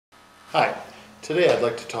Hi, today I'd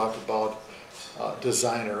like to talk about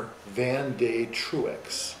designer Van de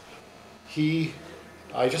Truex.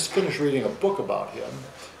 I just finished reading a book about him,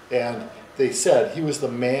 and they said he was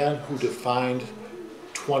the man who defined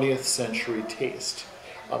 20th century taste.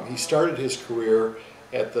 He started his career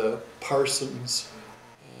at the Parsons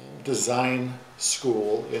Design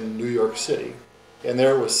School in New York City, and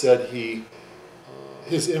there it was said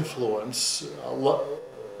his influence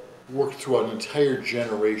worked through an entire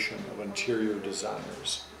generation of interior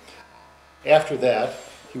designers. After that,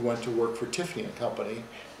 he went to work for Tiffany and Company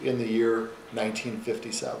in the year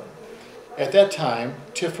 1957. At that time,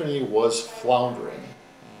 Tiffany was floundering.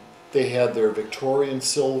 They had their Victorian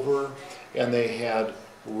silver, and they had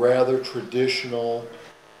rather traditional,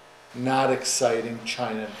 not exciting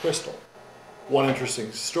china and crystal. One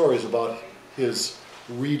interesting story is about his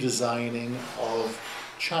redesigning of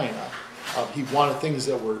china. He wanted things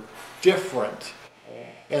that were different,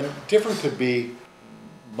 and different could be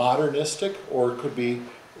modernistic or it could be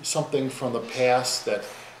something from the past that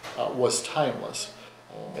was timeless.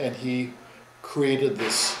 And he created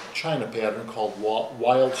this china pattern called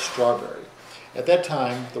Wild Strawberry. At that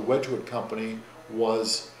time, the Wedgwood Company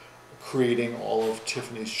was creating all of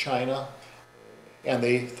Tiffany's china, and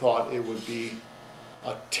they thought it would be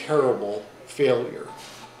a terrible failure.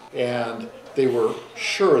 And they were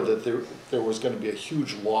sure that there was going to be a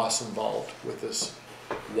huge loss involved with this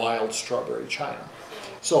Wild Strawberry china.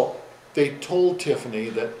 So they told Tiffany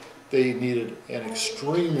that they needed an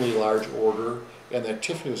extremely large order, and that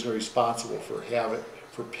Tiffany was going to be responsible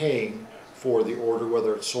for paying for the order,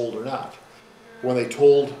 whether it sold or not. When they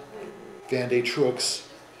told Van de Truex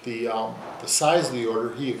the size of the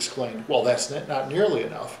order, he exclaimed, "Well, that's not nearly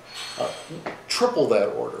enough. Triple that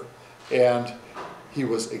order." And he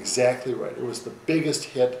was exactly right. It was the biggest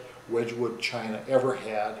hit Wedgwood china ever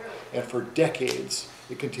had, and for decades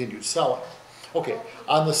it continued selling. Okay,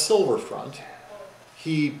 on the silver front,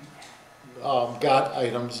 he got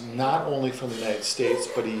items not only from the United States,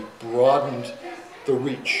 but he broadened the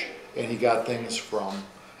reach, and he got things from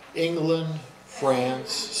England, France,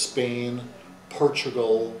 Spain,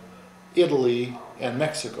 Portugal, Italy, and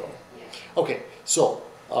Mexico. Okay, so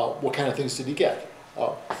what kind of things did he get?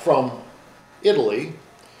 From Italy,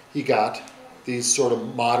 he got these sort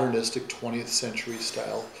of modernistic 20th century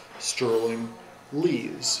style sterling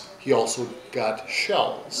leaves. He also got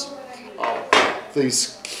shells.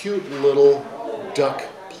 These cute little duck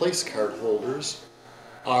place card holders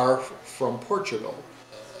are from Portugal.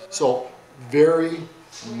 So very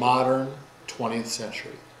modern 20th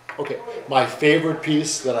century. Okay, my favorite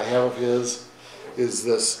piece that I have of his is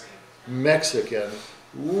this Mexican,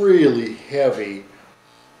 really heavy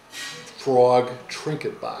frog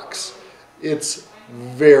trinket box. It's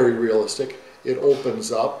very realistic. It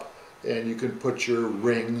opens up and you can put your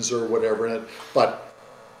rings or whatever in it, but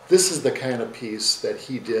this is the kind of piece that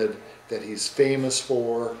he did, that he's famous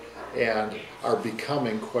for and are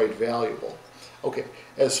becoming quite valuable. Okay,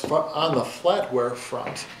 as far on the flatware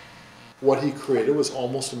front, what he created was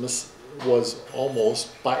almost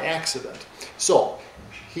by accident. So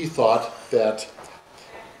he thought that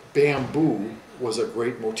bamboo was a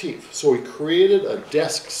great motif. So he created a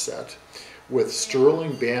desk set with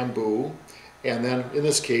sterling bamboo, and then in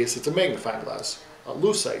this case it's a magnifying glass, a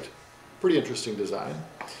lucite. Pretty interesting design.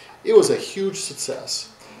 It was a huge success.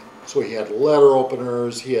 So he had letter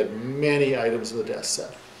openers, he had many items in the desk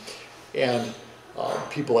set, and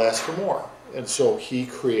people asked for more. And so he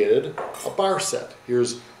created a bar set.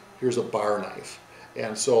 Here's a bar knife.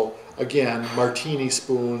 And so again, martini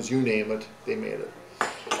spoons, you name it, they made it.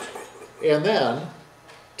 And then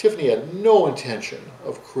Tiffany had no intention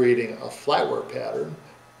of creating a flatware pattern,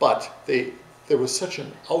 but there was such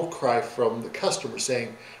an outcry from the customer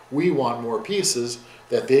saying, "We want more pieces,"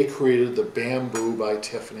 that they created the Bamboo by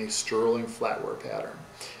Tiffany sterling flatware pattern.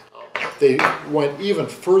 They went even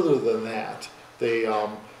further than that. They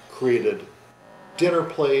created dinner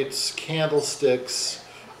plates, candlesticks,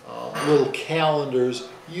 little calendars,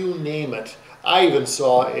 you name it. I even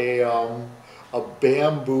saw a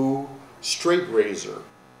bamboo straight razor,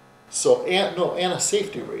 and a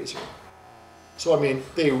safety razor. So I mean,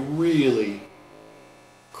 they really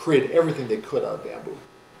created everything they could out of bamboo.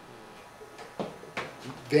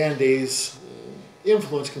 Van De's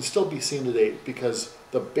influence can still be seen today because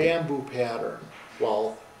the bamboo pattern,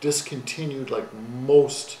 while discontinued like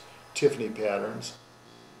most Tiffany patterns,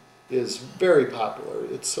 is very popular.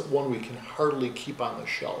 It's one we can hardly keep on the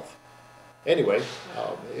shelf. Anyway,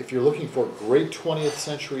 if you're looking for great 20th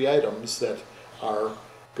century items that are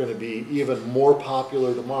going to be even more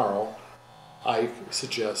popular tomorrow, I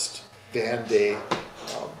suggest Van de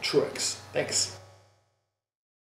Truex. Thanks.